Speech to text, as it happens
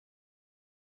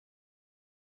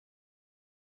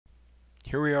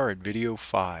Here we are at video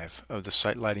 5 of the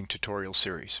site lighting tutorial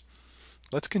series.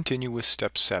 Let's continue with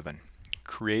step 7,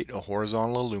 create a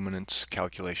horizontal illuminance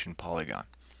calculation polygon.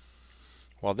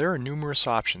 While there are numerous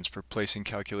options for placing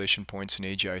calculation points in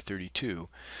AGI 32,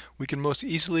 we can most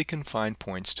easily confine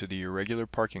points to the irregular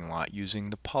parking lot using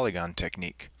the polygon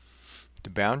technique. The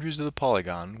boundaries of the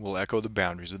polygon will echo the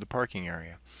boundaries of the parking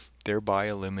area, thereby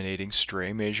eliminating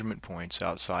stray measurement points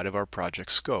outside of our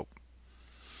project scope.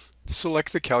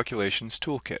 Select the Calculations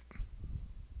toolkit.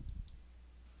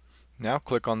 Now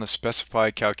click on the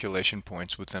Specify Calculation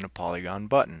Points within a Polygon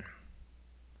button.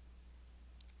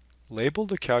 Label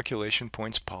the Calculation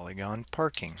Points polygon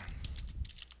Parking.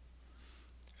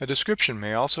 A description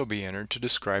may also be entered to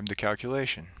describe the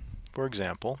calculation. For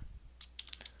example,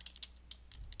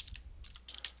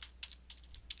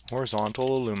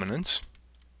 horizontal illuminance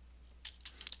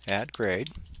at grade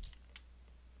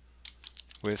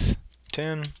with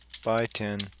 10 by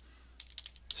 10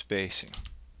 spacing.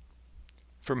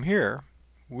 From here,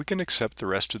 we can accept the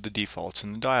rest of the defaults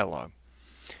in the dialog.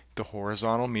 The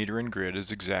horizontal meter and grid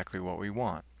is exactly what we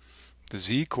want. The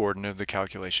z-coordinate of the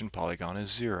calculation polygon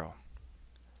is 0.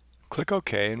 Click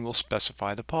OK and we'll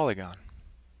specify the polygon.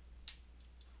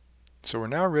 So we're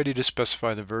now ready to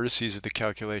specify the vertices of the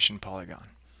calculation polygon.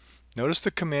 Notice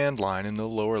the command line in the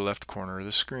lower left corner of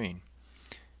the screen.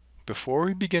 Before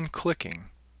we begin clicking,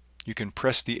 you can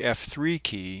press the F3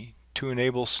 key to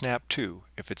enable Snap To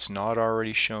if it's not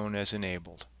already shown as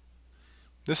enabled.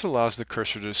 This allows the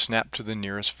cursor to snap to the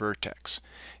nearest vertex.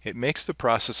 It makes the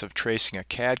process of tracing a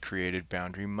CAD-created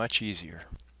boundary much easier.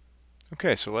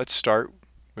 Okay, so let's start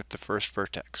with the first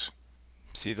vertex.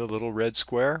 See the little red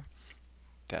square?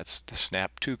 That's the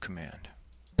Snap To command.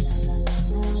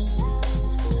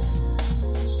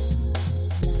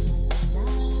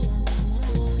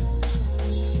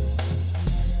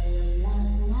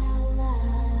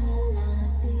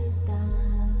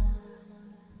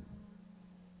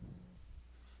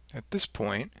 At this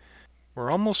point,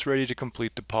 we're almost ready to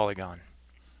complete the polygon.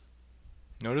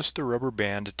 Notice the rubber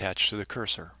band attached to the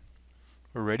cursor.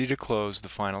 We're ready to close the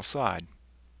final side.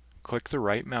 Click the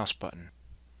right mouse button.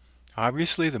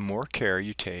 Obviously, the more care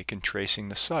you take in tracing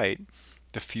the site,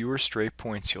 the fewer stray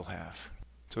points you'll have.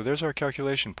 So there's our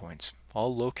calculation points,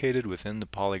 all located within the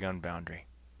polygon boundary.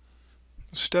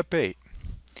 Step 8.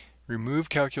 Remove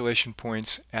calculation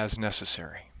points as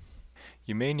necessary.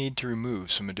 You may need to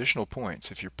remove some additional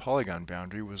points if your polygon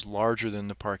boundary was larger than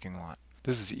the parking lot.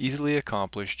 This is easily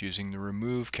accomplished using the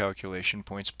Remove Calculation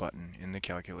Points button in the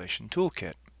Calculation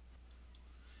Toolkit.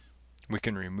 We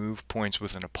can remove points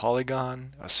within a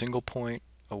polygon, a single point,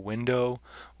 a window,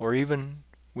 or even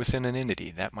within an entity.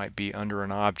 That might be under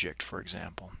an object, for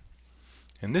example.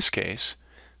 In this case,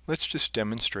 let's just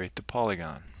demonstrate the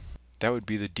polygon. That would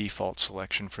be the default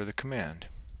selection for the command.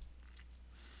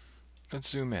 Let's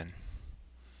zoom in.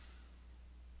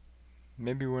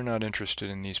 Maybe we're not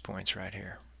interested in these points right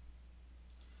here.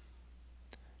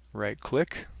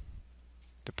 Right-click,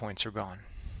 the points are gone.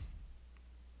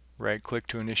 Right-click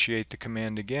to initiate the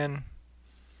command again,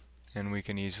 and we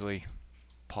can easily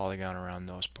polygon around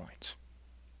those points.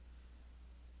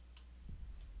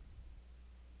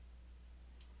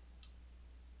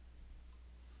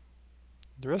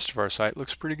 The rest of our site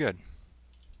looks pretty good.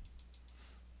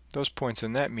 Those points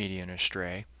in that median are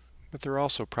stray, but they're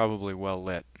also probably well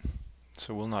lit,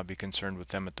 so we'll not be concerned with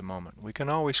them at the moment. We can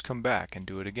always come back and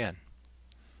do it again.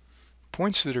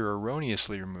 Points that are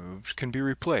erroneously removed can be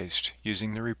replaced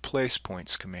using the Replace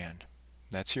Points command.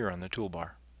 That's here on the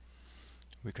toolbar.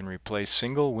 We can replace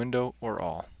single, window, or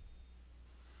all.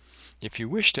 If you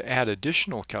wish to add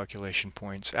additional calculation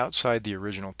points outside the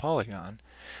original polygon,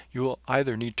 you will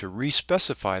either need to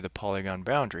re-specify the polygon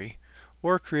boundary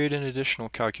or create an additional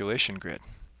calculation grid.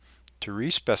 To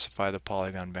re-specify the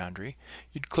polygon boundary,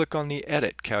 you'd click on the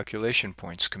Edit Calculation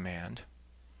Points command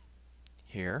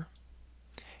here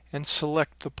and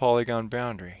select the polygon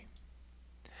boundary.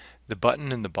 The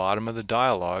button in the bottom of the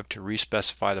dialog to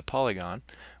re-specify the polygon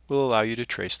will allow you to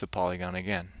trace the polygon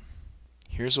again.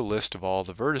 Here's a list of all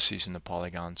the vertices in the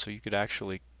polygon, so you could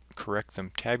actually correct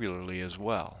them tabularly as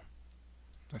well.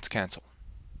 Let's cancel.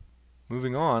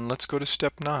 Moving on, let's go to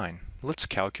step 9. Let's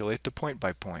calculate the point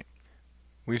by point.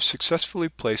 We've successfully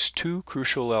placed two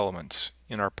crucial elements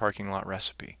in our parking lot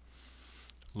recipe: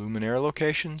 luminaire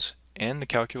locations and the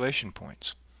calculation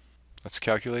points. Let's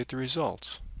calculate the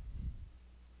results.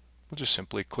 We'll just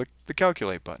simply click the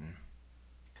Calculate button.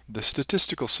 The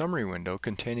statistical summary window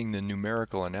containing the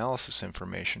numerical analysis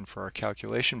information for our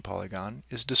calculation polygon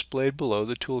is displayed below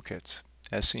the toolkits,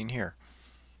 as seen here.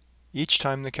 Each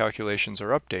time the calculations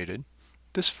are updated,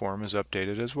 this form is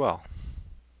updated as well.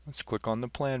 Let's click on the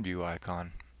Plan View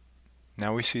icon.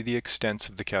 Now we see the extents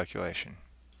of the calculation.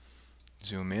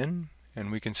 Zoom in, and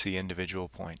we can see individual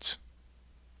points.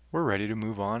 We're ready to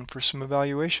move on for some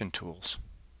evaluation tools.